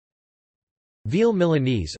Veal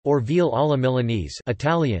Milanese, or veal alla Milanese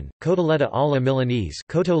Italian, cotoletta alla Milanese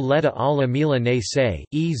cotoletta alla Milanese,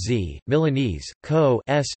 ez, Milanese, co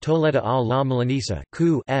s toletta alla Milanese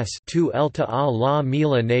cu s tu elta alla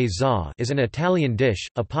Milanese is an Italian dish,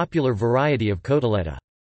 a popular variety of cotoletta.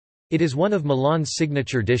 It is one of Milan's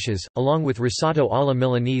signature dishes, along with risotto alla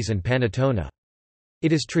Milanese and panettone.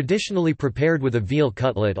 It is traditionally prepared with a veal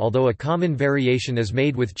cutlet, although a common variation is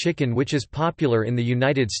made with chicken, which is popular in the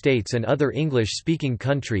United States and other English-speaking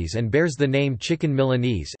countries and bears the name chicken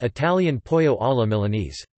Milanese, Italian pollo alla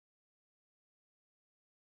Milanese.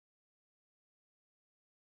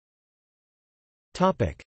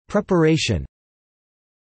 Topic: Preparation.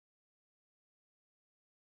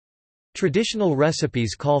 Traditional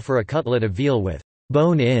recipes call for a cutlet of veal with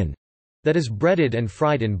bone-in that is breaded and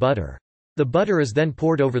fried in butter. The butter is then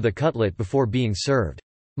poured over the cutlet before being served.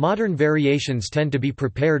 Modern variations tend to be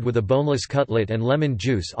prepared with a boneless cutlet, and lemon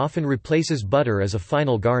juice often replaces butter as a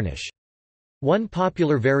final garnish. One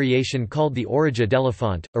popular variation, called the orecchio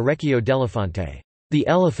d'elefante, orecchio d'elefante, the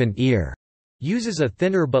elephant ear, uses a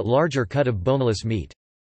thinner but larger cut of boneless meat.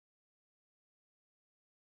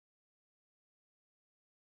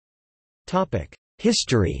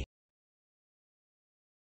 History.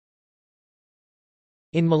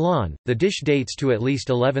 In Milan, the dish dates to at least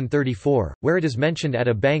 1134, where it is mentioned at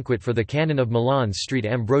a banquet for the canon of Milan's Street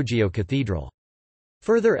Ambrogio Cathedral.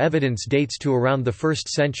 Further evidence dates to around the 1st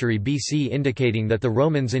century BC, indicating that the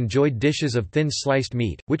Romans enjoyed dishes of thin sliced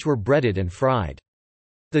meat, which were breaded and fried.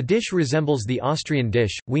 The dish resembles the Austrian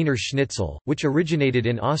dish, Wiener Schnitzel, which originated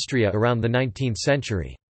in Austria around the 19th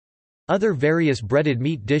century. Other various breaded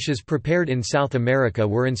meat dishes prepared in South America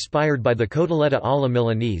were inspired by the cotoletta alla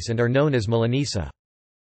Milanese and are known as Milanese.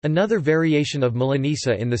 Another variation of Milanese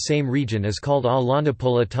in the same region is called alla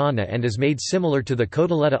napoletana and is made similar to the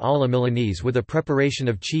cotoletta alla Milanese with a preparation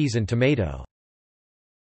of cheese and tomato.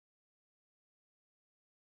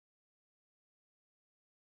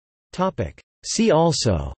 See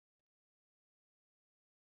also: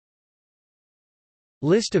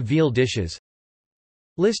 List of veal dishes,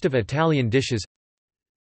 List of Italian dishes,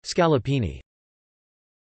 Scallopini.